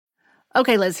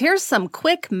Okay, Liz, here's some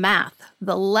quick math.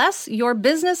 The less your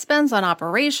business spends on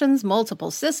operations,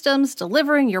 multiple systems,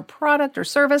 delivering your product or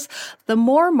service, the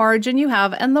more margin you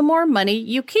have and the more money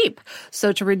you keep.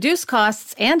 So to reduce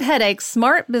costs and headaches,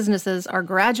 smart businesses are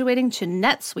graduating to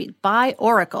NetSuite by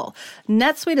Oracle.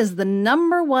 NetSuite is the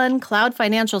 #1 cloud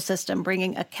financial system,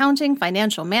 bringing accounting,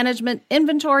 financial management,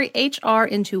 inventory, HR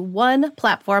into one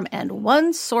platform and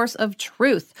one source of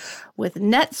truth. With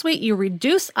NetSuite, you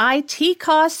reduce IT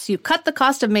costs, you cut the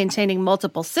cost of maintaining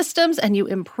multiple systems, and you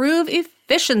improve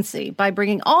efficiency by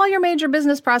bringing all your major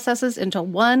business processes into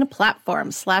one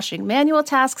platform, slashing manual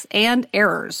tasks and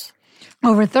errors.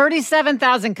 Over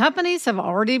 37,000 companies have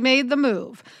already made the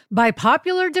move. By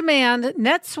popular demand,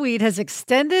 NetSuite has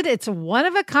extended its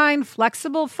one-of-a-kind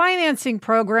flexible financing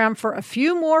program for a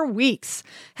few more weeks.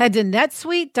 Head to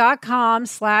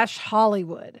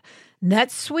netsuite.com/Hollywood.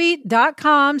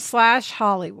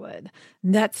 netsuite.com/Hollywood.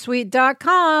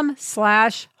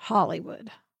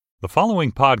 netsuite.com/Hollywood. The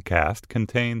following podcast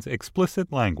contains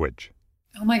explicit language.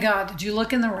 Oh my God, did you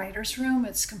look in the writer's room?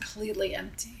 It's completely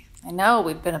empty. I know,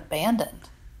 we've been abandoned.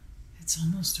 It's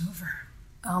almost over.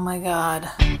 Oh my God.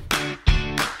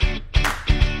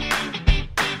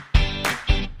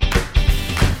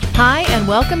 Hi, and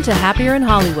welcome to Happier in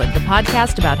Hollywood, the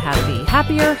podcast about how to be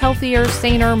happier, healthier,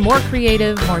 saner, more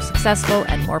creative, more successful,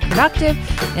 and more productive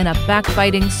in a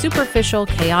backbiting, superficial,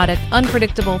 chaotic,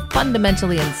 unpredictable,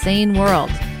 fundamentally insane world.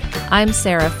 I'm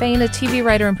Sarah Fain, a TV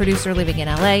writer and producer living in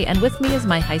LA, and with me is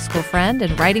my high school friend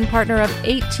and writing partner of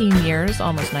 18 years,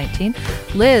 almost 19,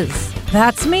 Liz.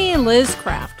 That's me, Liz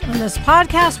Craft. On this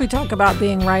podcast, we talk about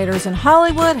being writers in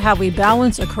Hollywood, how we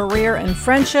balance a career and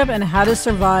friendship, and how to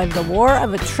survive the war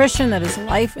of attrition that is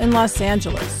life in Los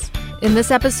Angeles. In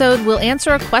this episode, we'll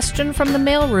answer a question from the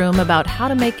mailroom about how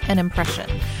to make an impression.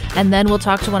 And then we'll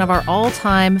talk to one of our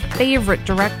all-time favorite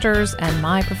directors and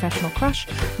my professional crush,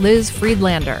 Liz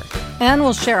Friedlander. And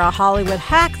we'll share a Hollywood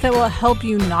hack that will help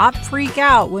you not freak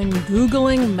out when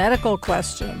Googling medical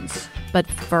questions. But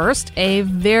first, a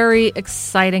very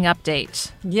exciting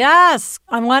update. Yes,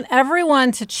 I want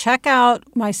everyone to check out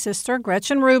my sister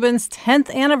Gretchen Rubin's 10th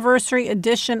anniversary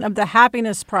edition of The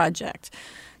Happiness Project.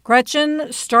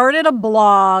 Gretchen started a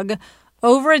blog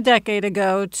over a decade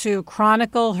ago to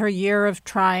chronicle her year of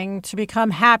trying to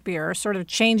become happier, sort of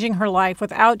changing her life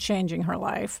without changing her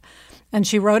life. And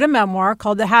she wrote a memoir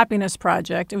called The Happiness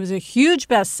Project. It was a huge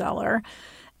bestseller,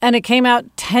 and it came out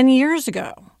 10 years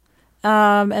ago.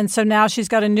 And so now she's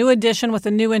got a new edition with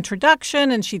a new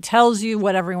introduction, and she tells you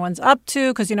what everyone's up to.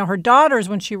 Because, you know, her daughters,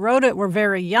 when she wrote it, were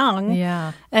very young.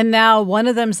 Yeah. And now one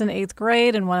of them's in 8th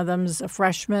grade, and one of them's a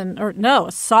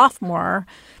sophomore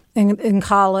in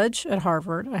college at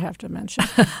Harvard, I have to mention.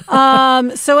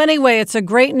 So anyway, it's a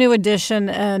great new edition,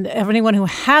 and anyone who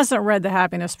hasn't read The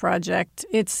Happiness Project,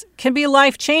 it can be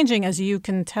life-changing, as you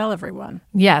can tell everyone.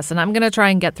 Yes, and I'm going to try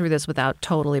and get through this without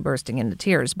totally bursting into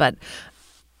tears, but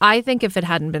I think if it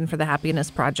hadn't been for The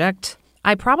Happiness Project,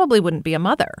 I probably wouldn't be a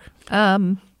mother.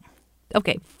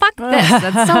 Okay, fuck this.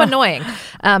 That's so annoying.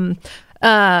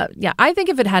 I think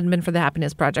if it hadn't been for The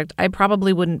Happiness Project, I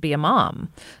probably wouldn't be a mom.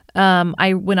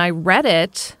 When I read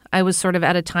it, I was sort of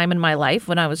at a time in my life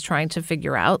when I was trying to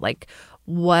figure out like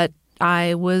what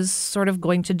I was sort of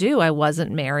going to do. I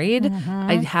wasn't married. Mm-hmm.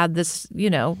 I had this,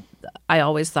 I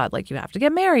always thought like you have to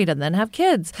get married and then have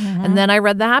kids. Mm-hmm. And then I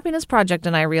read The Happiness Project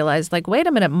and I realized like, wait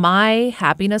a minute, my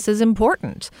happiness is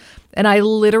important. And I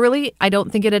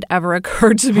don't think it had ever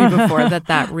occurred to me before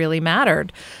that really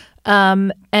mattered.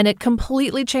 And it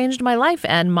completely changed my life.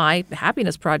 And my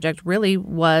happiness project really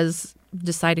was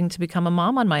deciding to become a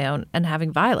mom on my own and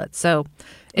having Violet. So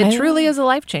it truly is a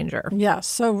life changer. Yes.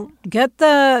 So get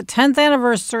the 10th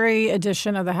anniversary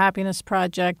edition of The Happiness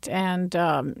Project, and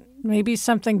maybe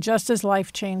something just as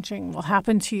life-changing will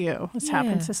happen to you as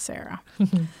happened to Sarah.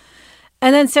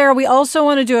 And then, Sarah, we also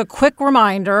want to do a quick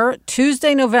reminder.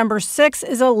 Tuesday, November 6th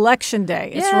is Election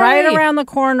Day. It's right around the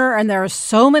corner, and there are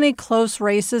so many close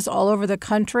races all over the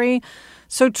country.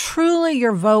 So truly,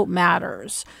 your vote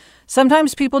matters.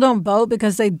 Sometimes people don't vote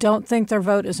because they don't think their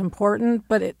vote is important,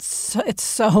 but it's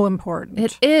so important.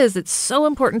 It is. It's so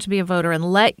important to be a voter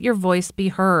and let your voice be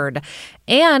heard.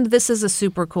 And this is a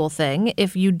super cool thing.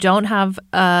 If you don't have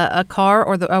a car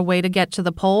or a way to get to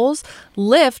the polls,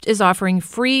 Lyft is offering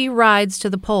free rides to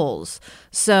the polls.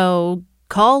 So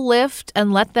call Lyft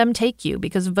and let them take you,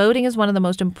 because voting is one of the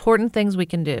most important things we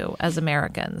can do as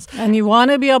Americans. And you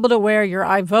want to be able to wear your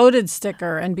I voted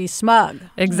sticker and be smug.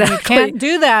 Exactly. You can't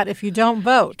do that if you don't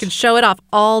vote. You can show it off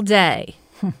all day.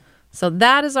 So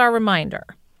that is our reminder.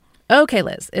 Okay,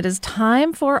 Liz, it is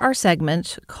time for our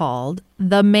segment called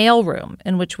The Mailroom,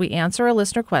 in which we answer a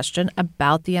listener question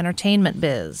about the entertainment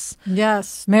biz.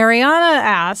 Yes. Mariana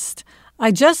asked,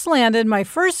 I just landed my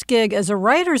first gig as a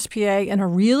writer's PA in a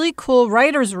really cool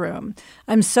writer's room.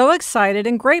 I'm so excited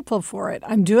and grateful for it.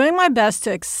 I'm doing my best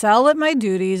to excel at my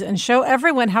duties and show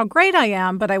everyone how great I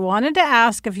am, but I wanted to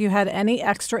ask if you had any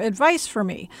extra advice for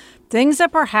me, things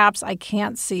that perhaps I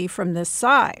can't see from this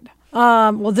side.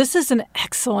 Well, this is an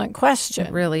excellent question.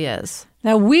 It really is.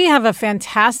 Now, we have a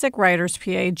fantastic writer's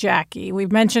PA, Jackie.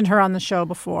 We've mentioned her on the show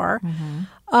before.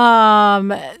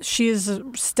 She's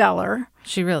stellar.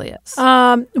 She really is.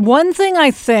 One thing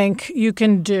I think you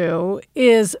can do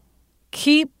is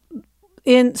keep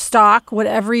in stock what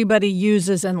everybody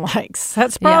uses and likes.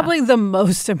 That's probably the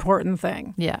most important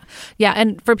thing. Yeah. Yeah.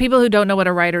 And for people who don't know what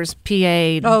a writer's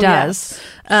PA does, yes.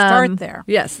 Start there.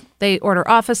 Yes. They order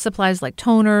office supplies like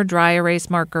toner, dry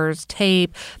erase markers,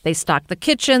 tape. They stock the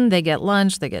kitchen. They get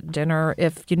lunch. They get dinner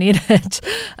if you need it.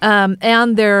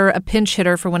 And they're a pinch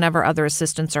hitter for whenever other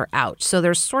assistants are out. So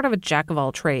there's sort of a jack of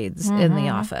all trades in the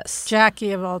office.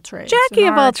 Jackie of all trades. Jackie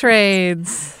of all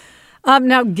trades.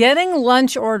 Now, getting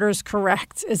lunch orders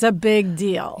correct is a big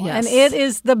deal. Yes. And it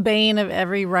is the bane of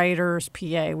every writer's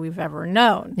PA we've ever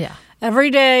known. Yeah.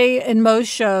 Every day in most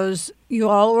shows, you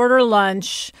all order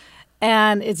lunch,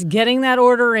 and it's getting that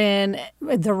order in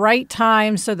at the right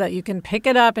time so that you can pick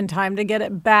it up in time to get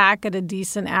it back at a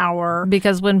decent hour.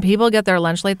 Because when people get their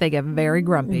lunch late, they get very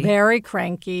grumpy. Very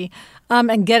cranky.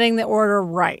 And getting the order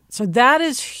right. So that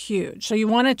is huge. So you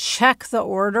want to check the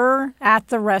order at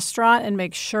the restaurant and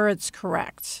make sure it's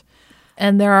correct.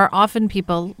 And there are often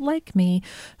people like me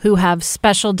who have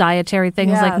special dietary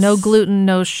things like Yes. no gluten,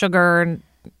 no sugar,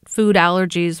 food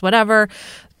allergies, whatever.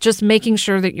 Just making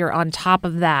sure that you're on top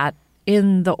of that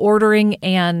in the ordering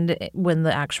and when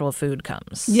the actual food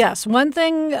comes. Yes. One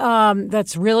thing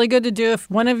that's really good to do if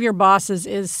one of your bosses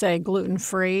is, say,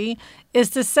 gluten-free is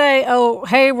to say, oh,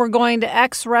 hey, we're going to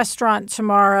X restaurant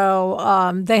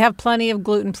tomorrow. They have plenty of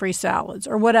gluten-free salads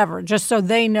or whatever, just so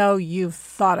they know you've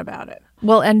thought about it.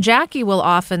 Well, and Jackie will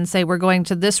often say, we're going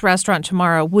to this restaurant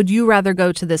tomorrow. Would you rather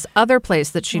go to this other place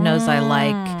that she knows I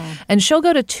like? And she'll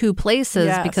go to two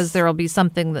places because there will be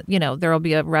something that, there will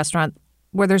be a restaurant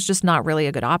where there's just not really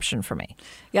a good option for me.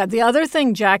 Yeah, the other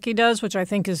thing Jackie does, which I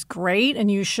think is great, and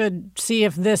you should see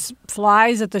if this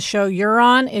flies at the show you're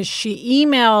on, is she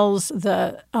emails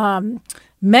the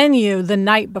menu the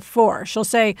night before. She'll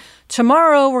say,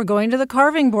 tomorrow we're going to the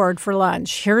carving board for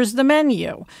lunch. Here's the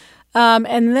menu.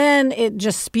 And then it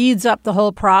just speeds up the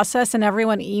whole process and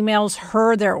everyone emails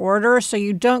her their order. So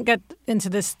you don't get into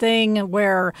this thing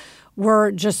where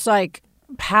we're just like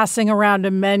passing around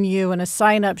a menu and a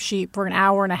sign-up sheet for an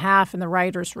hour and a half in the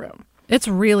writer's room. It's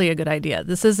really a good idea.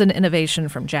 This is an innovation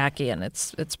from Jackie, and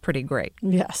it's pretty great.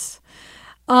 Yes.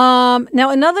 Now,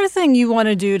 another thing you want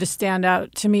to do to stand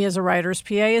out to me as a writer's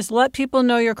PA is let people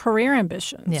know your career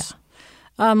ambitions. Yeah.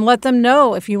 Let them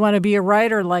know if you want to be a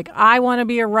writer, like I want to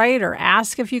be a writer.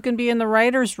 Ask if you can be in the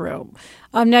writer's room.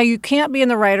 Now, you can't be in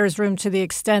the writer's room to the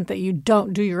extent that you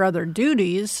don't do your other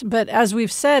duties. But as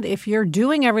we've said, if you're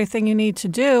doing everything you need to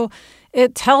do,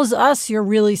 it tells us you're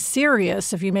really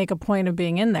serious if you make a point of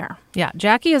being in there. Yeah,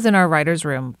 Jackie is in our writer's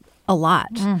room a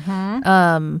lot.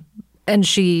 And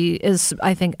she is,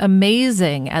 I think,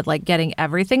 amazing at like getting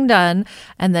everything done.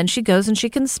 And then she goes and she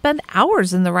can spend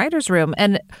hours in the writer's room.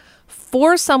 And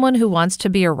for someone who wants to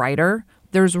be a writer,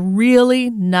 there's really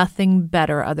nothing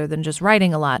better other than just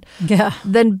writing a lot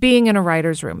than being in a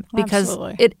writer's room. Because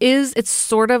Absolutely. it's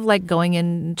sort of like going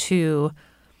into,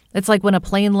 it's like when a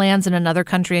plane lands in another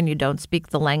country and you don't speak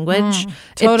the language.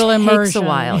 Total it takes immersion. a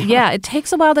while. Yeah, it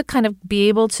takes a while to kind of be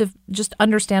able to just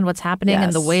understand what's happening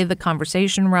and the way the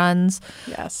conversation runs.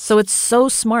 Yes. So it's so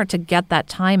smart to get that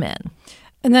time in.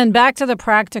 And then back to the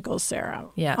practicals, Sarah.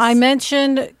 Yes. I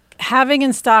mentioned having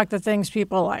in stock the things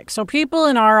people like. So people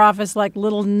in our office like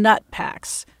little nut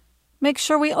packs. Make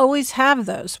sure we always have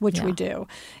those, which we do.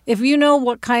 If you know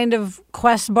what kind of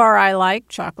Quest bar I like,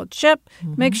 chocolate chip,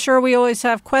 make sure we always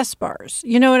have Quest bars.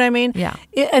 You know what I mean? Yeah.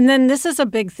 And then this is a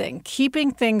big thing, keeping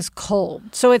things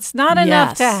cold. So it's not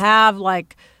enough to have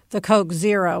like the Coke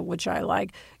Zero, which I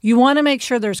like. You want to make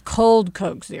sure there's cold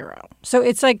Coke Zero. So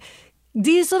it's like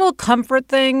these little comfort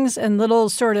things and little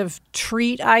sort of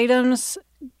treat items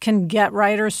can get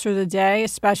writers through the day,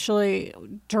 especially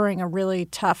during a really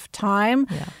tough time.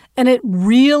 Yeah. And it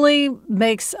really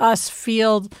makes us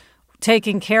feel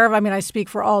taken care of. I mean, I speak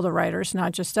for all the writers,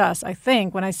 not just us. I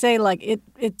think when I say like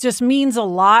it just means a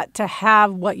lot to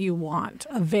have what you want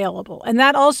available. And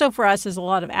that also for us is a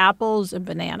lot of apples and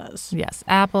bananas. Yes,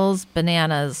 apples,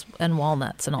 bananas, and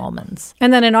walnuts and almonds.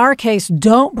 And then in our case,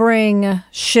 don't bring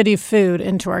shitty food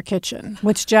into our kitchen,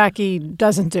 which Jackie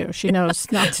doesn't do. She knows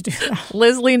not to do that.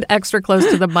 Liz leaned extra close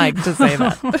to the mic to say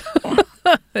that.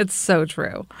 It's so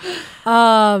true.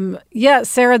 Yeah,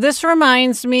 Sarah, this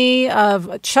reminds me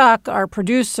of Chuck, our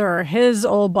producer, his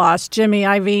old boss, Jimmy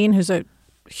Iovine, who's a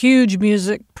huge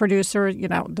music producer,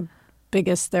 the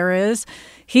biggest there is.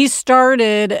 He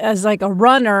started as like a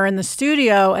runner in the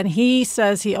studio, and he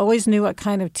says he always knew what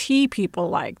kind of tea people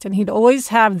liked, and he'd always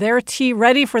have their tea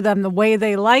ready for them the way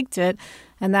they liked it,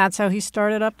 and that's how he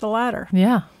started up the ladder.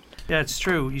 Yeah. Yeah, it's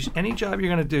true. Any job you're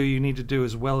going to do, you need to do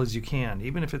as well as you can,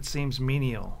 even if it seems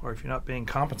menial or if you're not being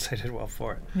compensated well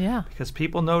for it. Yeah. Because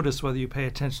people notice whether you pay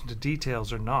attention to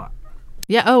details or not.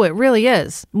 Yeah, oh, it really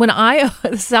is.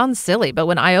 This sounds silly, but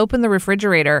when I open the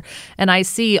refrigerator and I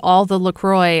see all the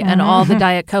LaCroix and all the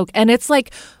Diet Coke, and it's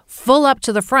like full up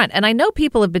to the front, and I know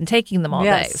people have been taking them all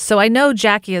day, so I know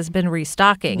Jackie has been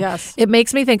restocking. Yes. It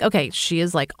makes me think, okay, she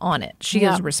is like on it. She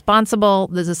is responsible.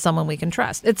 This is someone we can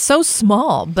trust. It's so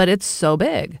small, but it's so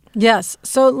big. Yes.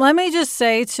 So let me just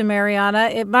say to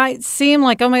Mariana, it might seem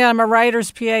like, oh my God, I'm a writer's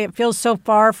PA. It feels so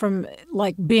far from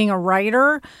like being a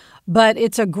writer. But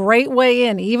it's a great way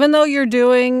in. Even though you're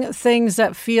doing things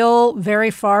that feel very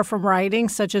far from writing,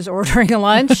 such as ordering a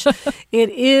lunch, it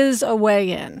is a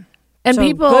way in. And so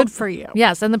people, good for you.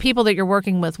 Yes, and the people that you're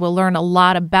working with will learn a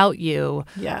lot about you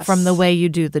from the way you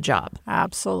do the job.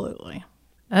 Absolutely.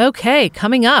 Okay,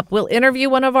 coming up, we'll interview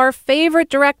one of our favorite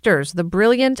directors, the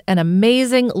brilliant and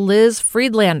amazing Liz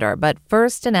Friedlander. But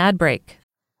first, an ad break.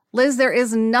 Liz, there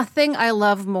is nothing I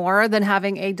love more than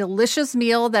having a delicious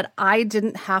meal that I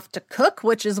didn't have to cook,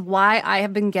 which is why I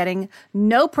have been getting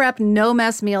no prep, no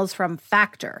mess meals from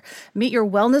Factor. Meet your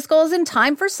wellness goals in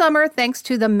time for summer thanks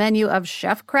to the menu of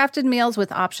chef-crafted meals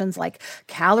with options like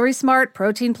Calorie Smart,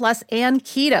 Protein Plus, and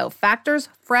Keto. Factor's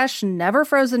fresh, never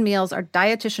frozen meals are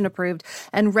dietitian approved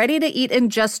and ready to eat in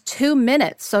just 2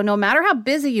 minutes. So no matter how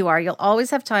busy you are, you'll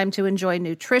always have time to enjoy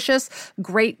nutritious,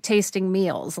 great tasting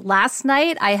meals. Last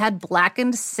night, I had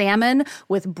blackened salmon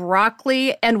with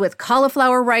broccoli and with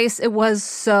cauliflower rice. It was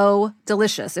so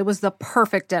delicious. It was the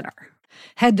perfect dinner.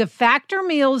 Head to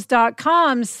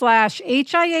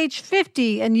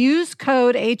factormeals.com/HIH50 and use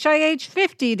code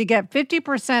HIH50 to get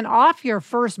 50% off your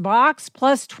first box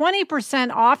plus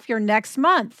 20% off your next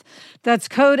month. That's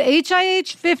code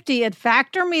HIH50 at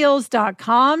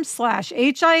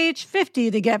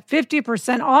factormeals.com/HIH50 to get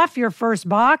 50% off your first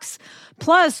box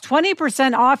plus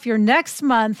 20% off your next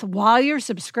month while your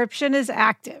subscription is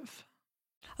active.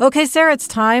 Okay, Sarah, it's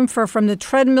time for From the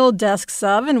Treadmill Desks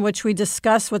Of, in which we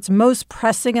discuss what's most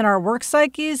pressing in our work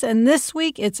psyches. And this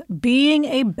week, it's being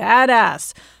a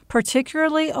badass,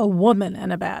 particularly a woman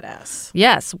and a badass.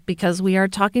 Yes, because we are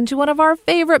talking to one of our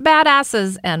favorite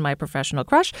badasses and my professional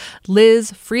crush,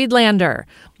 Liz Friedlander.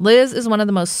 Liz is one of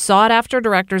the most sought-after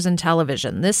directors in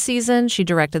television. This season, she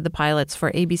directed the pilots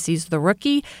for ABC's The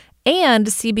Rookie and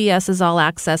CBS's All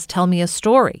Access Tell Me a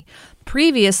Story.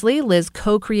 Previously, Liz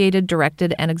co-created,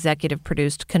 directed, and executive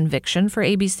produced Conviction for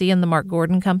ABC and the Mark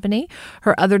Gordon Company.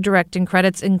 Her other directing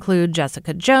credits include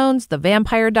Jessica Jones, The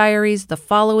Vampire Diaries, The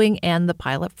Following, and the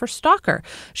pilot for Stalker.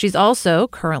 She's also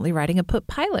currently writing a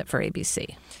pilot for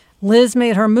ABC. Liz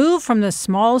made her move from the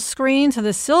small screen to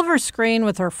the silver screen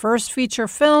with her first feature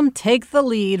film, Take the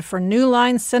Lead, for New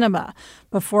Line Cinema.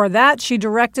 Before that, she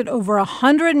directed over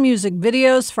 100 music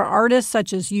videos for artists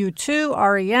such as U2,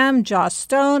 REM, Joss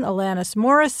Stone, Alanis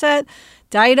Morissette,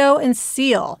 Dido, and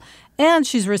Seal. And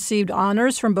she's received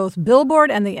honors from both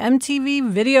Billboard and the MTV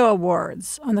Video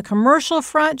Awards. On the commercial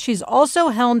front, she's also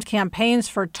helmed campaigns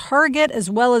for Target as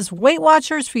well as Weight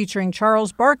Watchers featuring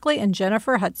Charles Barkley and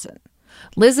Jennifer Hudson.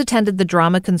 Liz attended the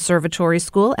Drama Conservatory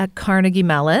School at Carnegie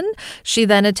Mellon. She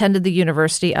then attended the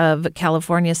University of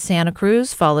California, Santa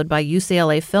Cruz, followed by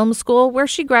UCLA Film School, where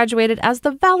she graduated as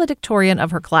the valedictorian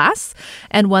of her class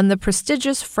and won the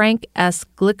prestigious Frank S.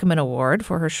 Glickman Award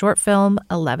for her short film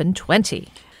 1120.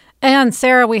 And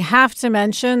Sarah, we have to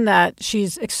mention that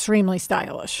she's extremely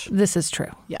stylish. This is true.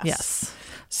 Yes.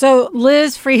 So,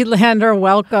 Liz Friedlander,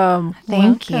 welcome.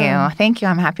 Thank you.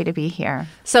 I'm happy to be here.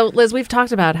 So, Liz, we've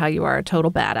talked about how you are a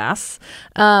total badass.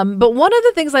 But one of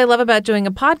the things I love about doing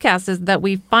a podcast is that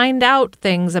we find out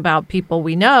things about people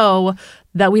we know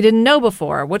that we didn't know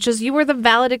before, which is you were the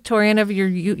valedictorian of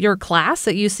your class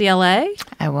at UCLA.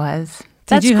 I was.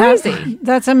 That's crazy.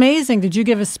 That's amazing. Did you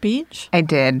give a speech? I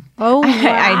did. Oh, wow.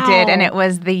 I did. And it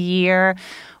was the year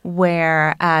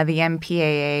where the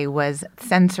MPAA was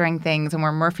censoring things and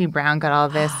where Murphy Brown got all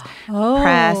this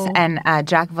press. And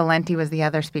Jack Valenti was the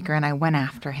other speaker, and I went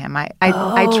after him. I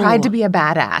tried to be a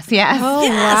badass, yes. Oh,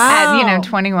 wow. At,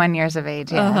 21 years of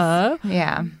age, yes.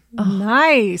 Yeah.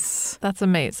 Nice. That's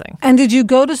amazing. And did you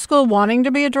go to school wanting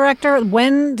to be a director?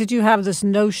 When did you have this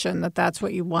notion that that's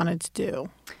what you wanted to do?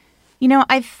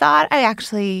 I thought I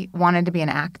actually wanted to be an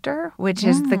actor, which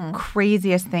is the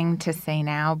craziest thing to say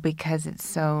now because it's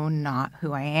so not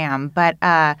who I am. But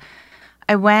I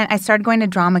started going to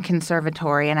drama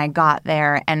conservatory, and I got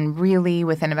there and really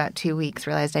within about 2 weeks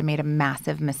realized I made a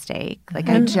massive mistake. Like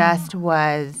I just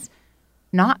was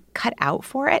not cut out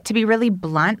for it, to be really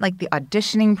blunt, like the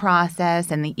auditioning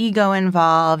process and the ego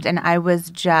involved. And I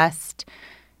was just,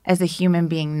 as a human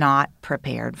being, not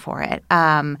prepared for it.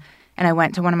 And I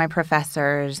went to one of my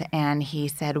professors, and he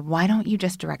said, why don't you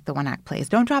just direct the one-act plays?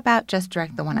 Don't drop out, just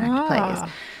direct the one-act plays.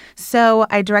 So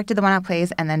I directed the one-act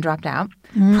plays and then dropped out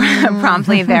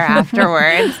promptly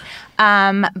thereafterwards.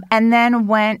 And then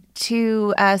went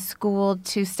to school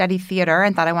to study theater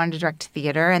and thought I wanted to direct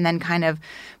theater, and then kind of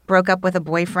broke up with a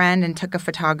boyfriend and took a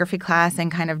photography class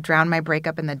and kind of drowned my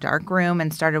breakup in the dark room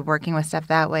and started working with stuff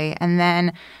that way. And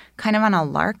then kind of on a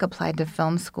lark applied to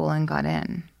film school and got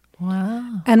in.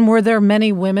 Wow. And were there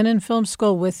many women in film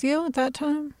school with you at that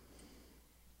time?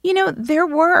 There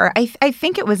were. I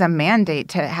think it was a mandate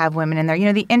to have women in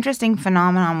there. The interesting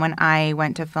phenomenon when I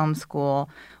went to film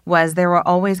school was there were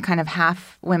always kind of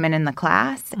half women in the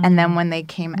class. And then when they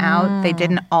came out, they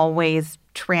didn't always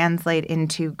translate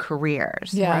into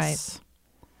careers. Yes. Right.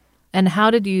 And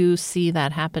how did you see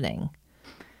that happening?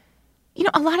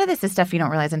 A lot of this is stuff you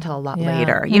don't realize until a lot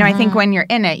later. I think when you're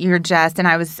in it, you're just, and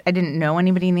I didn't know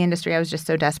anybody in the industry. I was just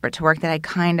so desperate to work that I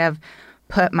kind of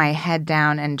put my head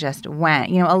down and just went.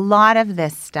 A lot of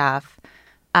this stuff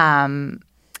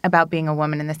about being a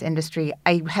woman in this industry,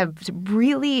 I have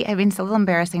really, it's a little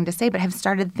embarrassing to say, but have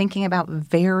started thinking about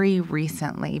very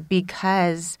recently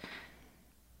because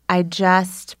I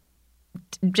just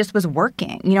was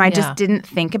working. I just didn't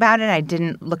think about it. I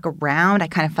didn't look around. I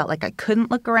kind of felt like I couldn't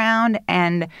look around,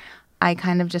 and I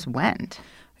kind of just went.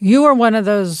 You were one of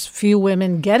those few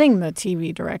women getting the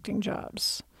TV directing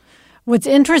jobs. What's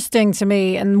interesting to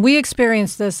me, and we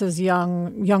experienced this as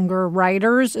younger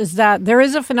writers, is that there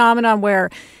is a phenomenon where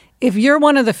if you're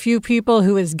one of the few people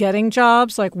who is getting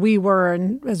jobs, like we were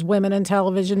as women in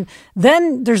television,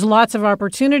 then there's lots of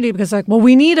opportunity because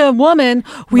we need a woman.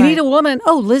 We need a woman.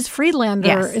 Oh, Liz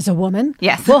Friedlander is a woman.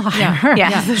 Yes. We'll hire her.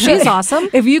 Yes. Yeah. She's awesome.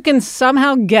 If you can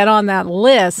somehow get on that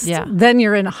list, then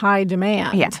you're in high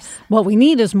demand. Yes. What we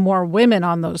need is more women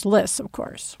on those lists, of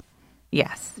course.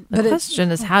 Yes. The question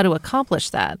is how to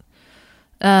accomplish that.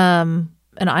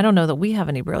 And I don't know that we have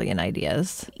any brilliant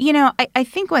ideas. I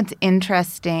think what's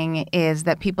interesting is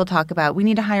that people talk about we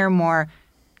need to hire more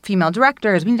female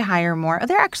directors. We need to hire more.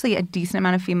 There are actually a decent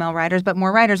amount of female writers, but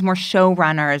more writers, more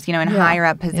showrunners, in higher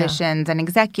up positions and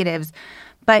executives.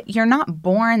 But you're not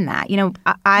born that.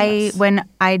 When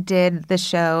I did the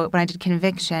show, when I did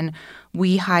Conviction,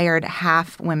 we hired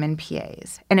half women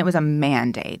PAs. And it was a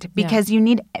mandate because you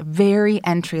need very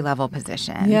entry-level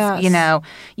positions. Yes.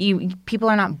 People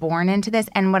are not born into this.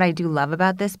 And what I do love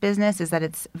about this business is that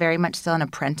it's very much still an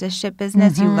apprenticeship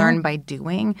business. You learn by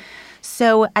doing.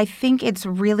 So I think it's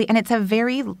really – and it's a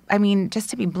very –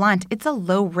 just to be blunt, it's a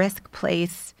low-risk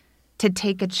place to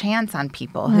take a chance on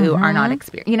people who are not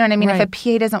experienced. You know what I mean? Right. If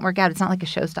a PA doesn't work out, it's not like a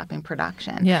show-stopping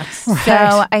production. Yes.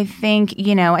 So I think,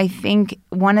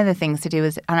 one of the things to do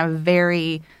is on a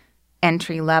very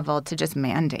entry level to just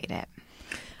mandate it.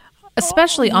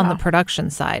 Especially on the production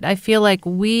side. I feel like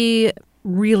we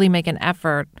really make an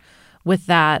effort with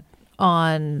that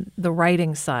on the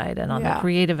writing side and on the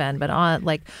creative end, but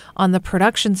on the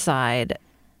production side,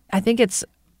 I think it's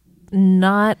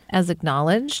not as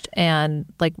acknowledged, and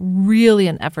really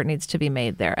an effort needs to be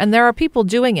made there. And there are people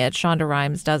doing it. Shonda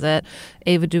Rhimes does it.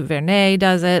 Ava DuVernay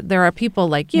does it. There are people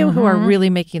like you who are really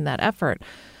making that effort.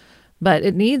 But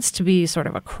it needs to be sort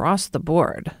of across the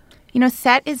board.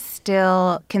 Set is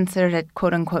still considered a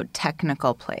quote-unquote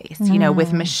technical place,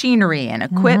 with machinery and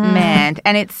equipment.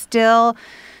 And it's still,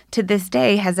 to this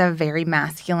day, has a very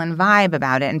masculine vibe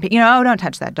about it. And, oh, don't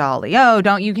touch that dolly. Oh,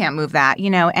 you can't move that,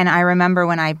 And I remember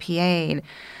when I PA'd,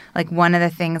 one of the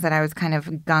things that I was kind of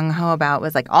gung-ho about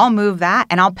was I'll move that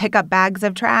and I'll pick up bags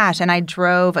of trash. And I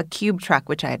drove a cube truck,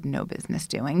 which I had no business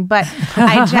doing. But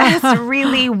I just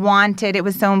really wanted, it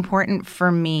was so important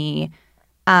for me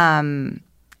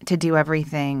to do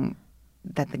everything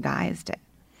that the guys did.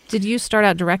 Did you start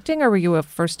out directing, or were you a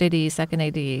first AD, second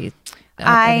AD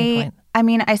at any point? I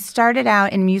mean, I started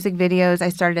out in music videos.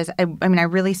 I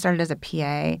really started as a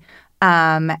PA.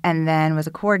 And then was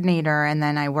a coordinator, and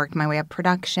then I worked my way up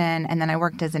production, and then I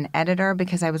worked as an editor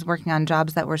because I was working on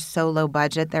jobs that were so low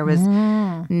budget. There was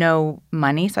no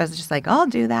money, so I was just like, I'll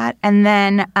do that. And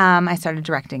then I started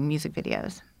directing music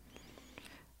videos.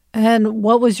 And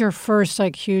what was your first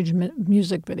huge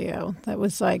music video that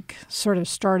was sort of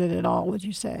started it all, would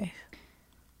you say?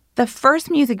 The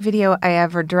first music video I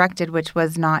ever directed, which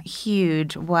was not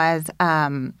huge, was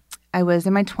I was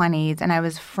in my 20s, and I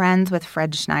was friends with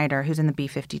Fred Schneider, who's in the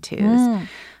B-52s.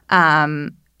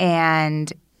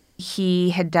 And he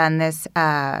had done this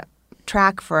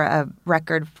track for a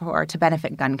record to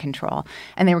benefit gun control.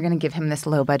 And they were going to give him this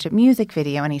low-budget music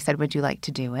video. And he said, would you like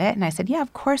to do it? And I said, yeah,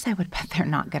 of course I would, but they're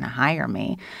not going to hire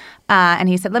me. And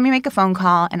he said, let me make a phone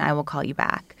call, and I will call you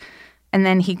back. And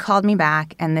then he called me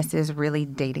back, and this is really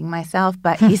dating myself,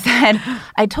 but he said,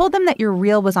 I told them that your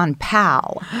reel was on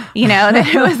PAL,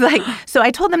 that it was so I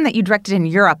told them that you directed in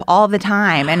Europe all the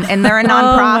time, and they're a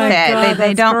nonprofit. Oh my God,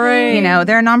 they don't, great.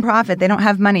 They're a nonprofit. They don't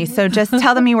have money. So just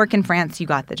tell them you work in France, you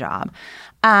got the job.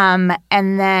 And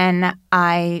then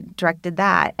I directed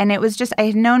that. And it was just, I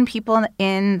had known people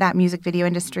in that music video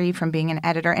industry from being an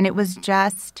editor, and it was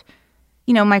just...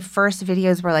 my first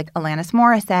videos were Alanis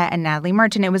Morissette and Natalie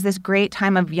Merchant. It was this great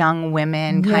time of young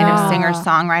women, kind of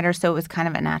singer-songwriters, so it was kind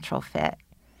of a natural fit.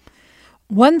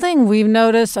 One thing we've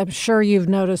noticed, I'm sure you've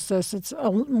noticed this,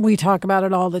 we talk about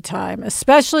it all the time,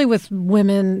 especially with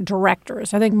women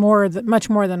directors, I think much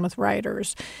more than with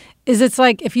writers, is it's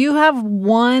if you have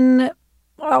one,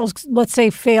 let's say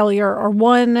failure or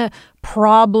one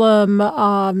problem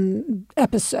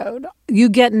episode, you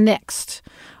get nixed.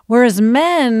 Whereas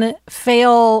men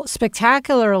fail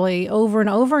spectacularly over and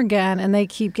over again, and they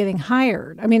keep getting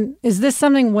hired. I mean, is this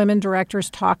something women directors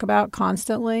talk about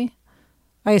constantly?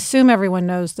 I assume everyone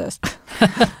knows this.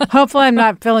 Hopefully I'm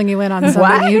not filling you in on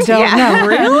something you don't know.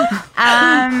 Really?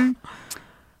 I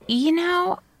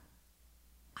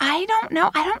don't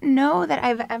know. I don't know that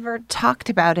I've ever talked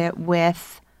about it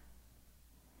with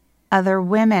other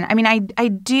women. I mean, I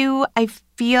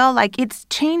feel like it's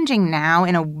changing now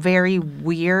in a very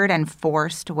weird and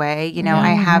forced way.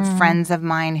 I have friends of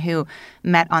mine who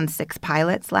met on 6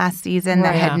 pilots last season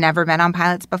that had never met on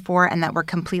pilots before and that were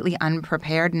completely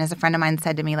unprepared. And as a friend of mine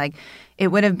said to me, it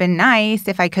would have been nice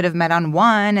if I could have met on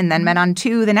 1 and then met on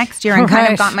 2 the next year and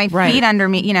kind of got my feet under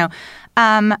me,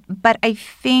 But I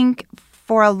think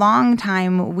for a long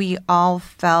time, we all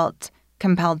felt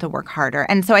compelled to work harder.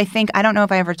 And so I don't know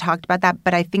if I ever talked about that,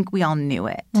 but I think we all knew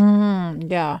it.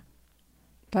 Yeah,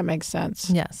 that makes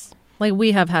sense. Yes.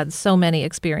 We have had so many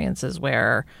experiences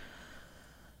where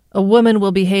a woman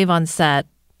will behave on set,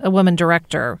 a woman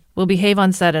director will behave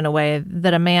on set in a way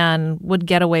that a man would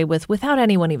get away with without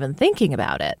anyone even thinking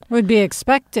about it. Would be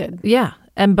expected. Yeah.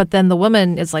 But then the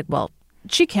woman is well,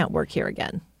 she can't work here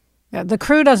again. Yeah, the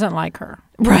crew doesn't like her.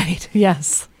 Right.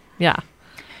 Yes. Yeah.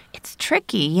 It's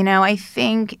tricky. I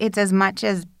think it's as much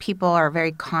as people are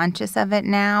very conscious of it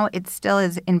now, it still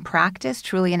is in practice,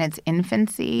 truly in its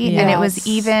infancy. Yes. And it was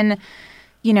even,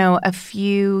 a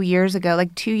few years ago,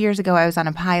 2 years ago, I was on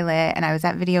a pilot and I was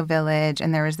at Video Village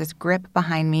and there was this grip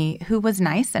behind me who was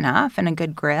nice enough and a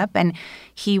good grip. And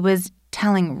he was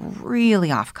telling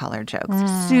really off-color jokes,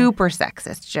 super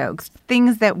sexist jokes,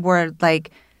 things that were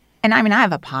and I mean, I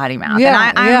have a potty mouth, and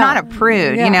I'm not a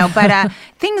prude, but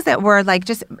things that were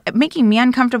just making me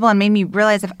uncomfortable and made me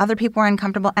realize if other people were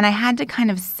uncomfortable. And I had to kind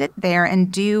of sit there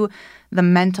and do the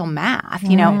mental math.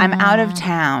 I'm out of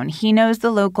town. He knows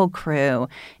the local crew.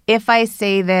 If I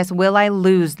say this, will I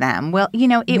lose them?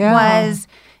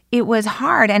 It was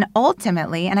hard. And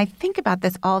ultimately, and I think about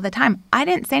this all the time, I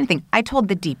didn't say anything. I told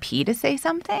the DP to say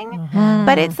something,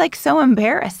 but it's so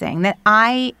embarrassing that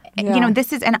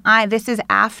this is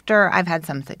after I've had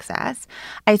some success.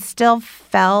 I still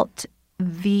felt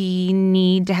the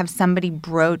need to have somebody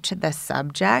broach the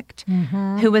subject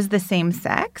who was the same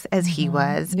sex as he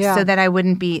was so that I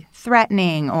wouldn't be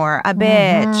threatening or a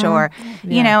bitch or,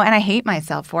 and I hate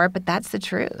myself for it, but that's the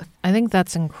truth. I think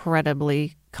that's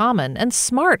incredibly common and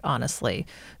smart, honestly,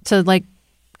 to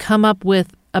come up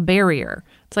with a barrier.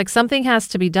 It's something has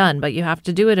to be done, but you have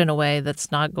to do it in a way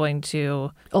that's not going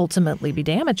to ultimately be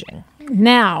damaging.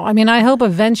 Now, I mean, I hope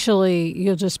eventually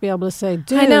you'll just be able to say,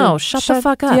 dude, I know, shut the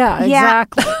fuck up. Yeah,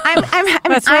 exactly.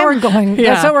 That's what we're going.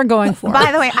 Yeah. That's what we're going for.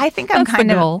 By the way, I think I'm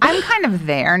kind of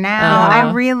there now.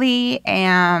 I really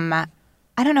am.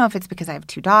 I don't know if it's because I have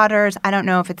 2 daughters. I don't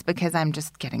know if it's because I'm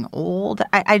just getting old.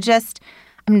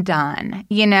 I'm done,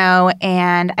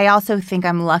 and I also think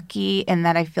I'm lucky in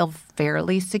that I feel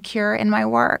fairly secure in my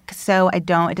work. So it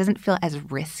doesn't feel as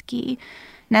risky,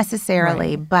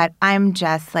 necessarily, but I'm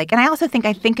just like, and I also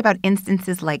think about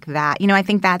instances like that. I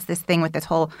think that's this thing with this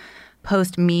whole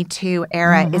post-Me Too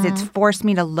era is it's forced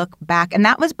me to look back. And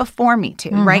that was before Me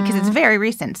Too, right? Because it's very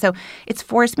recent. So it's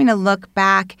forced me to look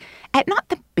back at not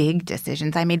the big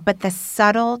decisions I made, but the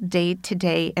subtle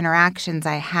day-to-day interactions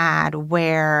I had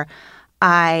where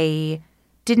I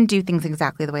didn't do things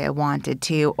exactly the way I wanted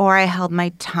to, or I held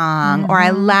my tongue, or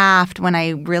I laughed when I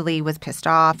really was pissed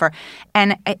off.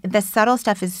 The subtle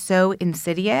stuff is so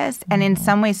insidious and in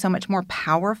some ways so much more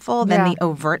powerful than the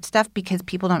overt stuff because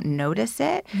people don't notice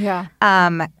it. Yeah.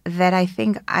 That I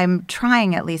think I'm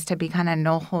trying at least to be kind of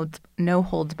no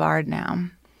holds barred now.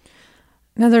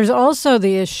 Now, there's also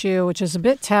the issue, which is a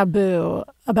bit taboo,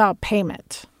 about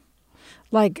payment.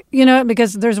 Like,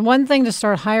 because there's one thing to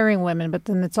start hiring women, but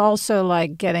then it's also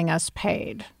like getting us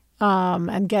paid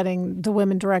and getting the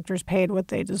women directors paid what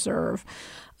they deserve.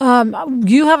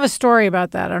 You have a story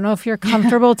about that. I don't know if you're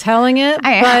comfortable telling it,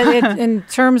 but in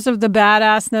terms of the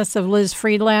badassness of Liz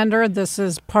Friedlander, this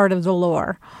is part of the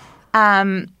lore.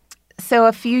 So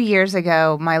a few years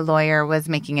ago, my lawyer was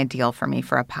making a deal for me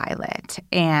for a pilot,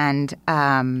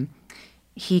 and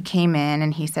he came in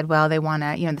and he said, well, they want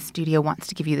to, the studio wants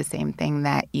to give you the same thing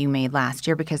that you made last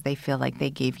year because they feel like they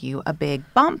gave you a big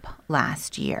bump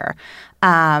last year.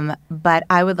 But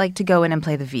I would like to go in and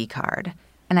play the V card.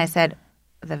 And I said,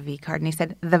 the V card? And he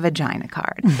said, the vagina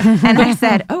card. And I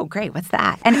said, oh, great. What's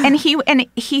that? And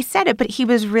he said it, but he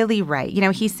was really right.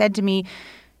 He said to me,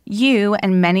 you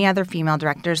and many other female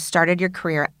directors started your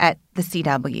career at the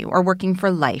CW or working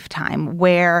for Lifetime,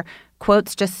 where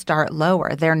quotes just start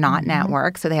lower. They're not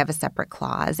network, so they have a separate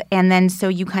clause. And then so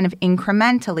you kind of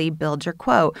incrementally build your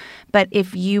quote. But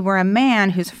if you were a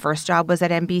man whose first job was at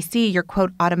NBC, your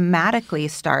quote automatically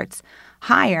starts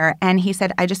higher. And he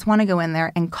said, I just want to go in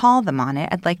there and call them on it.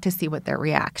 I'd like to see what their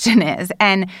reaction is.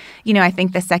 And, I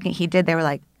think the second he did, they were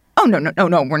like, oh,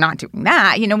 no, we're not doing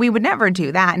that. We would never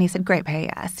do that. And he said, great, pay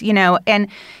us, and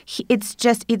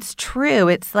it's true.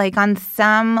 It's like on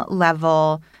some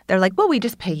level, they're like, well, we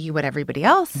just pay you what everybody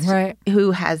else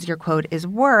who has your quote is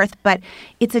worth. But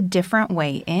it's a different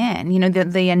way in.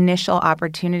 The initial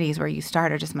opportunities where you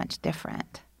start are just much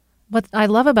different. What I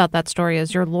love about that story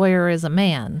is your lawyer is a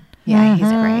man. Yeah, he's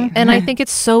great. And I think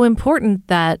it's so important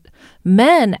that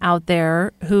men out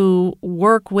there who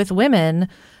work with women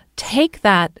take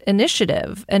that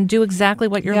initiative and do exactly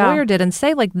what your lawyer did and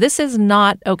say, like, this is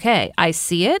not okay. I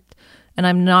see it, and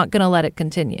I'm not going to let it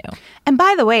continue. And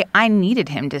by the way, I needed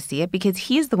him to see it because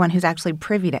he's the one who's actually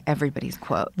privy to everybody's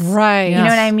quotes. Right. You know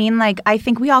what I mean? Like, I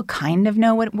think we all kind of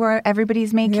know where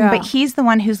everybody's making, but he's the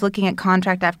one who's looking at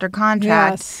contract after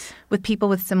contract with people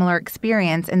with similar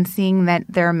experience and seeing that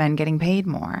there are men getting paid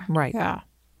more. Right.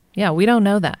 Yeah, we don't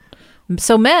know that.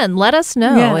 So men, let us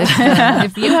know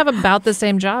if you have about the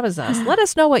same job as us. Let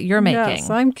us know what you're making. Yes,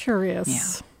 I'm curious.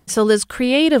 Yeah. So Liz,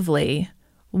 creatively,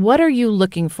 what are you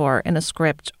looking for in a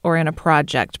script or in a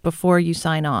project before you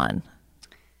sign on?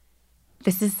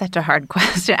 This is such a hard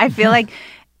question. I feel like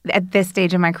at this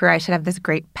stage of my career, I should have this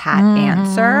great pat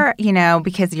answer,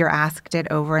 because you're asked it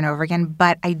over and over again.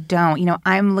 But I don't.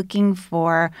 I'm looking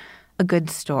for a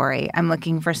good story. I'm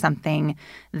looking for something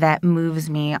that moves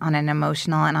me on an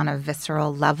emotional and on a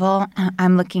visceral level.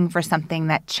 I'm looking for something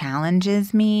that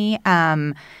challenges me.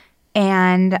 And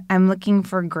I'm looking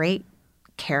for great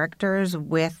characters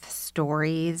with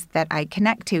stories that I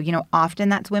connect to. Often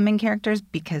that's women characters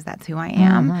because that's who I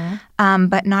am,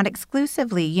 but not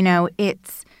exclusively.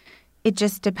 It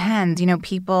just depends.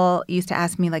 People used to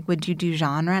ask me, like, would you do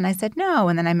genre? And I said no.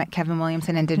 And then I met Kevin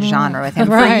Williamson and did genre with him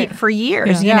for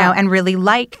years, and really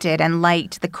liked it and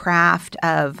liked the craft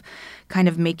of kind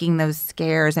of making those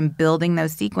scares and building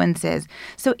those sequences.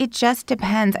 So it just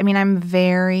depends. I mean, I'm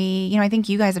very, I think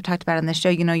you guys have talked about it on the show,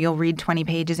 you'll read 20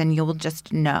 pages and you'll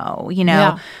just know,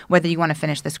 whether you want to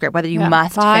finish the script, whether you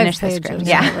must finish the script.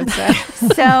 I would say.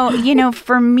 So,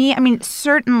 for me, I mean,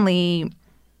 certainly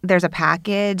there's a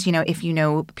package, if you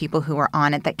know people who are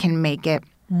on it that can make it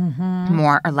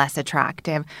more or less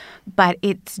attractive. But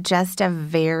it's just a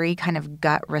very kind of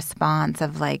gut response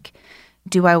of like,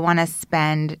 do I want to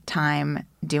spend time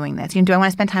doing this? Do I want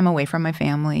to spend time away from my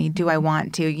family? Do I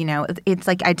want to, it's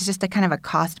like it's just a kind of a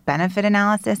cost-benefit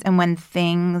analysis. And when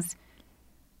things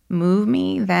move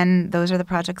me, then those are the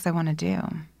projects I want to do.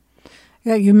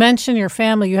 Yeah, you mentioned your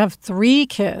family. You have 3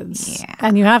 kids,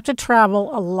 and you have to travel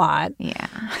a lot.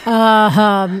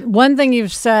 Yeah. One thing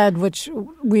you've said, which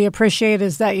we appreciate,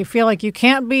 is that you feel like you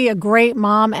can't be a great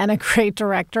mom and a great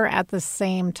director at the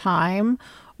same time.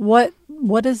 What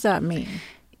does that mean?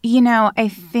 I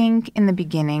think in the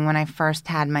beginning when I first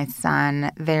had my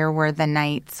son, there were the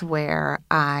nights where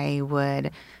I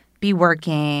would be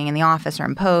working in the office or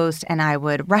in post, and I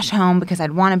would rush home because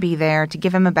I'd want to be there to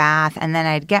give him a bath, and then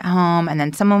I'd get home, and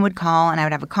then someone would call, and I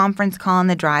would have a conference call in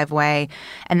the driveway,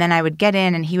 and then I would get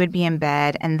in, and he would be in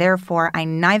bed, and therefore I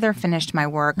neither finished my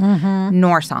work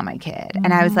nor saw my kid.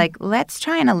 And I was like, let's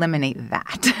try and eliminate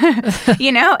that.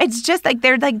 It's just like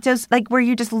they're like just like where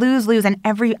you just lose, and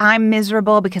I'm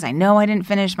miserable because I know I didn't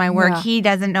finish my work. Yeah. He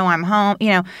doesn't know I'm home,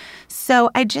 So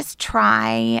I just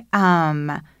try.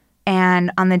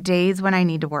 And on the days when I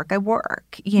need to work, I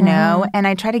work, and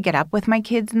I try to get up with my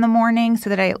kids in the morning so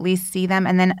that I at least see them.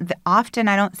 And then often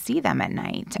I don't see them at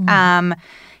night.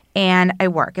 And I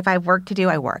work. If I have work to do,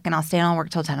 I work. And I'll stay on work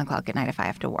till 10 o'clock at night if I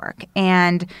have to work.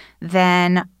 And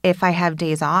then if I have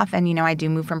days off, and, I do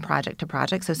move from project to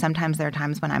project. So sometimes there are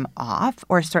times when I'm off,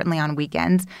 or certainly on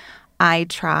weekends, I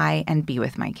try and be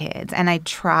with my kids. And I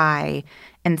try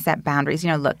and set boundaries.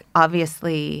 Look,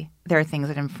 obviously there are things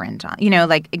that infringe on,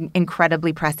 like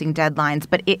incredibly pressing deadlines.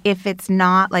 But if it's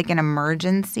not like an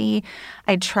emergency,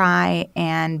 I try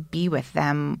and be with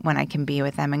them when I can be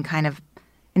with them, and kind of,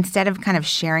 instead of kind of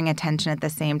sharing attention at the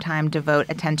same time, devote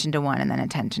attention to one and then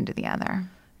attention to the other.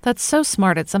 That's so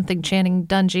smart. It's something Channing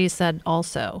Dungey said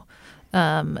also,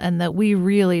 and that we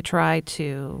really try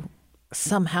to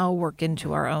somehow work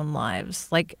into our own lives,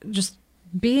 like just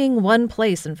being one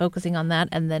place and focusing on that,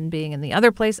 and then being in the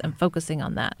other place and focusing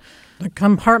on that. The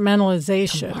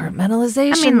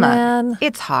compartmentalization. Look,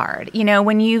 it's hard.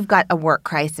 When you've got a work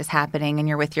crisis happening and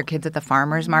you're with your kids at the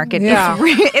farmer's market,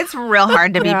 it's real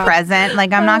hard to be present.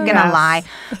 Like, I'm not going to lie.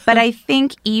 But I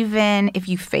think even if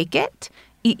you fake it,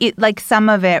 like some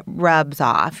of it rubs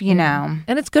off, And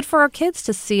it's good for our kids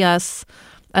to see us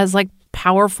as like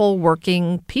powerful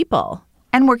working people.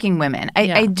 And working women.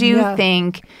 I do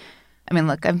think...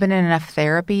 look, I've been in enough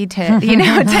therapy to, to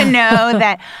know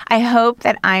that I hope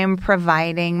that I am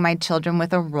providing my children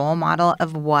with a role model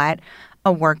of what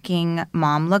a working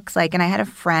mom looks like. And I had a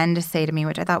friend say to me,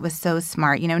 which I thought was so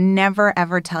smart, never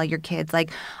ever tell your kids,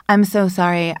 like, I'm so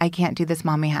sorry, I can't do this,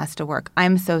 mommy has to work.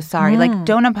 I'm so sorry. Like,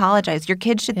 don't apologize. Your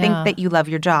kids should think that you love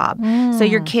your job. So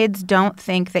your kids don't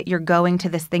think that you're going to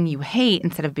this thing you hate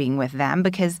instead of being with them,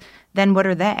 because then what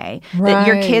are they? Right. That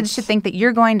your kids should think that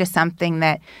you're going to something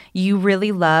that you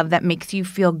really love, that makes you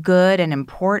feel good and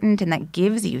important, and that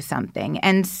gives you something.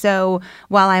 And so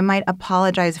while I might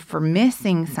apologize for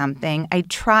missing something, I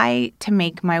try to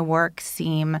make my work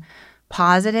seem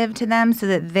positive to them so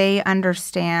that they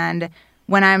understand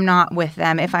when I'm not with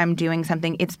them, if I'm doing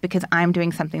something, it's because I'm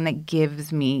doing something that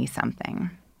gives me something.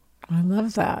 I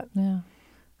love that. Yeah.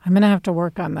 I'm going to have to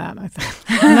work on that, I think.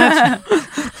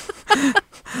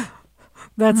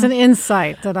 That's an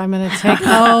insight that I'm going to take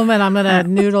home, and I'm going to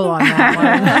noodle on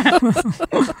that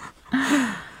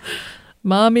one.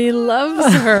 Mommy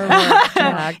loves her work,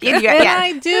 Jack. And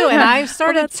I do. And I've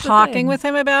started talking with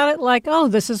him about it, like, oh,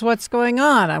 this is what's going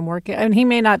on. I'm working. And he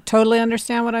may not totally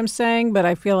understand what I'm saying, but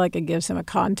I feel like it gives him a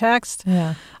context.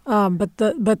 Yeah. But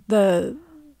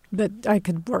I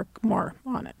could work more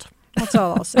on it. That's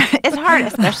all I'll say. It's hard,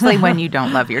 especially when you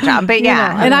don't love your job. But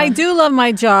and I do love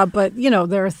my job, but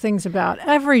there are things about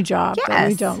every job that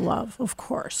we don't love, of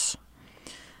course.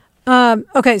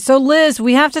 Okay, so Liz,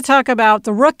 we have to talk about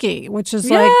The Rookie, which is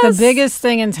like the biggest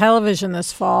thing in television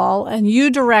this fall, and you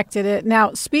directed it.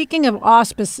 Now, speaking of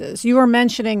auspices, you were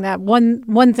mentioning that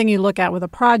one thing you look at with a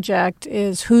project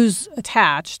is who's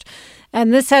attached.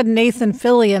 And this had Nathan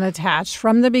Fillion attached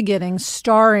from the beginning,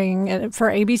 starring for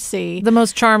ABC. The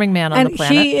most charming man on the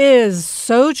planet. And he is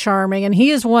so charming, and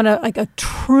he is a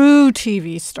true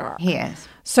TV star. He is.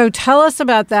 So tell us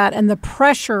about that and the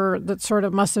pressure that sort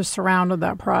of must have surrounded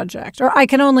that project. Or I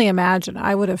can only imagine.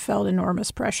 I would have felt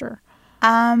enormous pressure.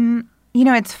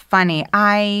 It's funny.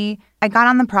 I got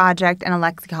on the project, and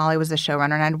Alexi Hawley was the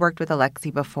showrunner, and I'd worked with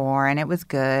Alexi before, and it was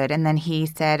good. And then he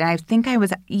said, and I think I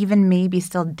was even maybe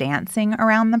still dancing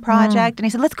around the project, and he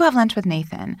said, let's go have lunch with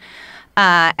Nathan.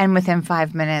 And within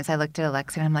 5 minutes, I looked at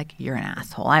Alexi, and I'm like, you're an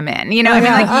asshole. I'm in.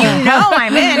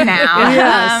 I'm in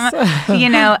now.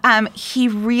 He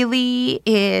really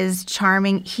is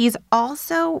charming. He's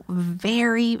also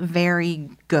very, very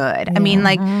good.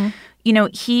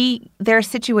 There are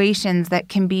situations that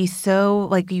can be so,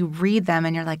 like, you read them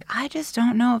and you're like, I just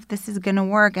don't know if this is going to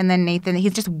work. And then Nathan,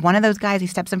 he's just one of those guys who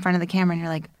steps in front of the camera and you're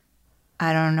like,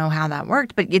 I don't know how that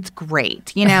worked, but it's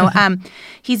great.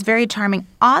 He's very charming.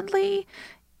 Oddly,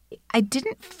 I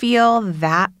didn't feel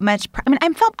that much.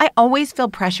 I always feel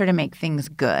pressure to make things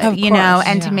good,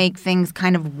 to make things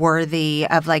kind of worthy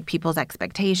of like people's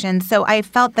expectations. So I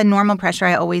felt the normal pressure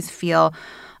I always feel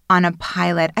on a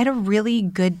pilot. I had a really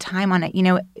good time on it. You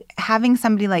know, having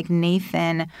somebody like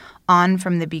Nathan on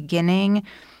from the beginning,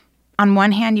 on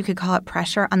one hand, you could call it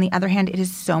pressure. On the other hand, it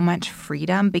is so much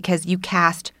freedom because you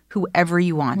cast whoever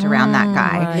you want around that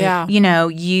guy. Right. Yeah. You know,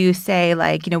 you say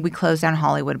like, you know, we closed down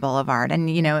Hollywood Boulevard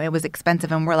and, you know, it was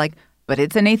expensive. And we're like, but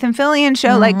it's a Nathan Fillion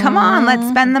show. Like, come on, let's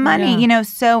spend the money, you know.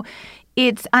 So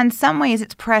it's, on some ways,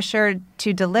 it's pressure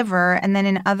to deliver. And then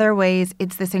in other ways,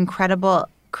 it's this incredible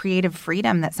creative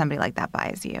freedom that somebody like that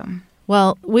buys you.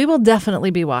 Well, we will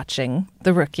definitely be watching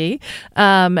The Rookie.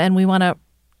 And we want to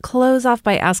close off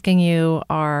by asking you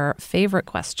our favorite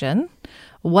question.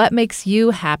 What makes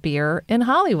you happier in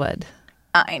Hollywood?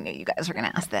 I knew you guys were going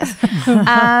to ask this.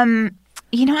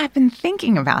 You know, I've been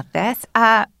thinking about this.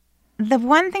 The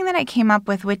one thing that I came up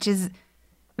with, which is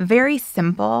very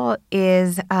simple,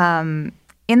 is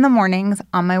in the mornings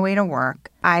on my way to work,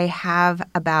 I have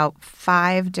about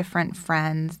 5 different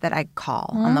friends that I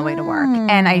call on the way to work.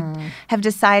 And I have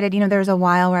decided, you know, there was a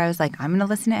while where I was like, I'm going to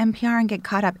listen to NPR and get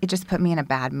caught up. It just put me in a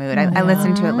bad mood. I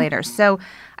listened to it later. So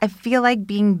I feel like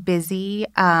being busy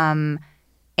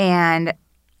and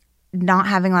not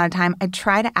having a lot of time, I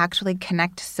try to actually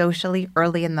connect socially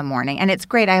early in the morning. And it's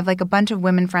great. I have like a bunch of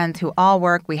women friends who all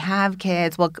work. We have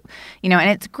kids. Well, you know, and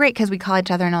it's great because we call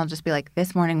each other and I'll just be like,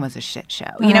 this morning was a shit show.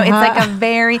 You know, it's like a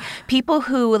very, people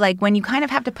who like when you kind of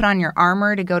have to put on your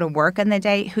armor to go to work in the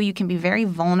day, who you can be very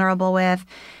vulnerable with.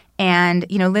 And,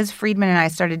 you know, Liz Friedman and I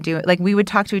started doing, like, we would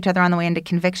talk to each other on the way into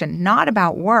Conviction, not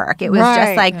about work. It was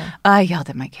just like, I yelled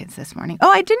at my kids this morning.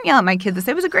 Oh, I didn't yell at my kids this.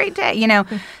 It was a great day, you know.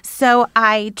 So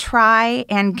I try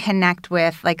and connect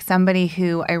with, like, somebody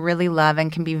who I really love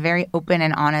and can be very open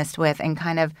and honest with and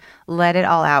kind of let it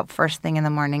all out first thing in the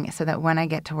morning so that when I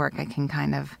get to work, I can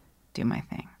kind of do my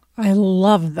thing. I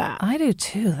love that. I do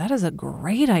too. That is a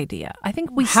great idea. I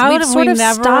think we've sort of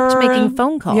stopped making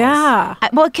phone calls. Yeah.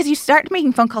 Well, because you start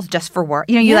making phone calls just for work.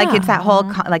 You know, you like, it's that whole,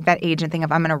 like that agent thing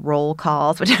of I'm going to roll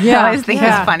calls, which I always think is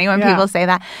funny when people say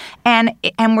that. And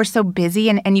we're so busy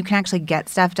and you can actually get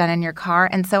stuff done in your car.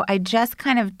 And so I just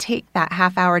kind of take that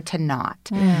half hour to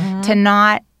not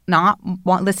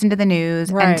listen to the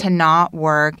news and to not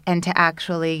work and to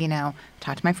actually, you know,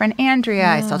 talk to my friend Andrea.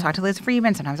 I still talk to Liz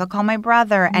Friedman. Sometimes I'll call my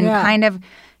brother and kind of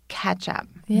catch up.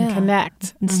 And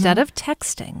connect. Instead of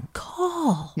texting,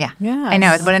 call. Yeah. I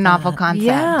know. What a novel concept.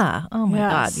 Yeah. Oh, my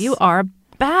God. You are a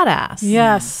badass.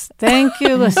 Yes. Thank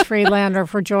you, Liz Friedlander,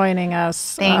 for joining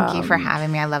us. Thank you for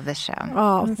having me. I love this show.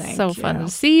 Oh, thank you. So fun to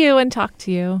see you and talk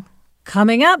to you.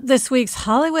 Coming up, this week's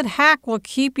Hollywood hack will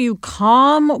keep you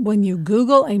calm when you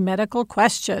Google a medical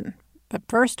question. But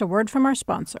first, a word from our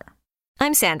sponsor.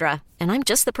 I'm Sandra, and I'm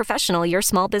just the professional your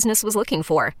small business was looking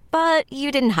for. But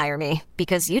you didn't hire me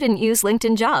because you didn't use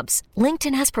LinkedIn Jobs.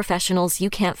 LinkedIn has professionals you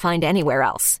can't find anywhere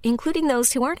else, including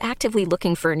those who aren't actively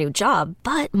looking for a new job,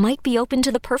 but might be open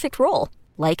to the perfect role,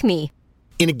 like me.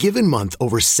 In a given month,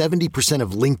 over 70%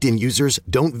 of LinkedIn users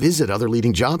don't visit other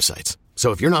leading job sites. So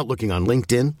if you're not looking on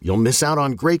LinkedIn, you'll miss out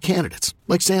on great candidates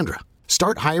like Sandra.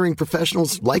 Start hiring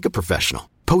professionals like a professional.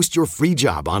 Post your free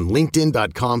job on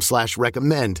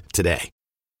linkedin.com/recommend today.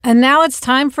 And now it's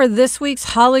time for this week's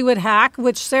Hollywood hack,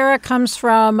 which, Sarah, comes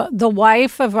from the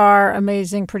wife of our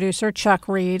amazing producer, Chuck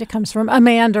Reed. It comes from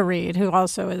Amanda Reed, who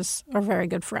also is a very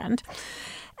good friend.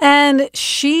 And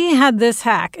she had this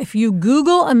hack. If you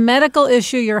Google a medical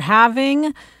issue you're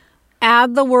having,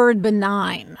 add the word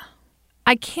benign.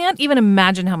 I can't even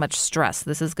imagine how much stress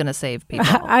this is going to save people.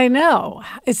 I know.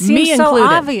 It seems Me so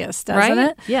included, obvious, doesn't right?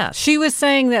 it? Yeah. She was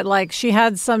saying that, like, she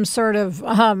had some sort of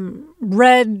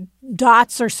red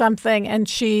dots or something, and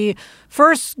she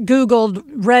first Googled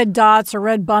red dots or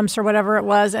red bumps or whatever it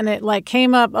was, and it, like,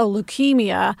 came up a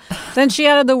leukemia. Then she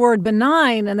added the word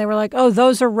benign, and they were like, oh,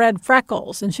 those are red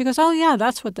freckles. And she goes, oh, yeah,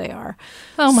 that's what they are.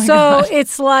 Oh, my God. So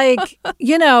it's like,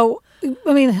 you know,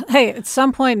 I mean, hey, at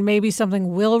some point, maybe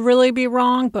something will really be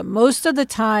wrong, but most of the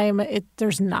time,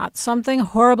 there's not something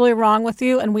horribly wrong with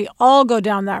you, and we all go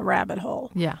down that rabbit hole.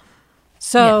 Yeah.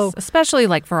 So, yes, especially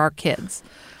like for our kids.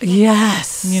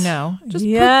 Yes. You know,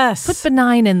 just put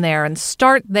benign in there and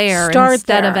start there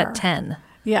instead of at 10.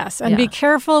 Yes, and be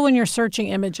careful when you're searching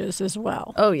images as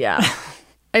well. Oh, yeah.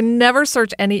 I never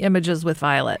search any images with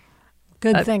Violet.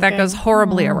 Good thinking. That goes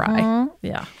horribly awry.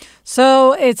 Yeah.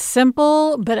 So it's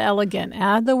simple but elegant.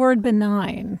 Add the word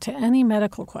benign to any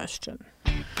medical question.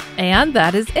 And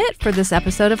that is it for this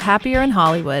episode of Happier in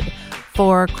Hollywood.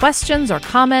 For questions or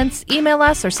comments, email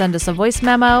us or send us a voice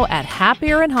memo at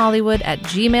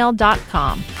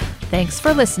happierinhollywood@gmail.com. Thanks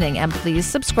for listening, and please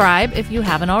subscribe if you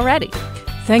haven't already.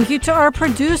 Thank you to our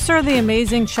producer, the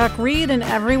amazing Chuck Reed, and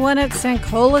everyone at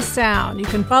Sankola Sound. You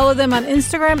can follow them on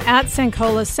Instagram at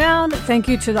Sankola Sound. Thank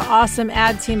you to the awesome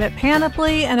ad team at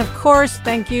Panoply. And of course,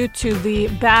 thank you to the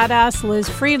badass Liz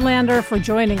Friedlander for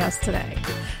joining us today.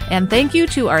 And thank you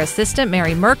to our assistant,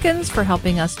 Mary Merkins, for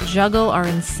helping us juggle our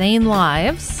insane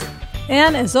lives.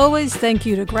 And as always, thank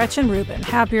you to Gretchen Rubin.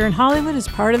 Happier in Hollywood is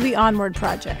part of the Onward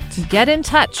Project. Get in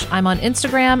touch. I'm on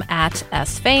Instagram at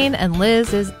 @sfain, and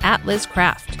Liz is at Liz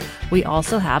Craft. We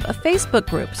also have a Facebook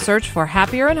group. Search for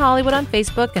Happier in Hollywood on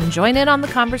Facebook and join in on the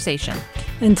conversation.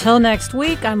 Until next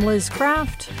week, I'm Liz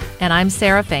Craft. And I'm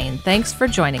Sarah Fain. Thanks for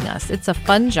joining us. It's a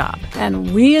fun job.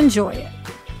 And we enjoy it.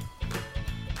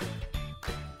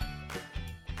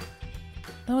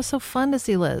 That was so fun to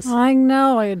see Liz. I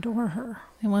know. I adore her.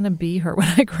 I want to be her when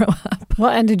I grow up.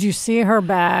 Well, and did you see her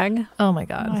bag? Oh, my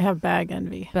God. I have bag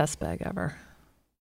envy. Best bag ever.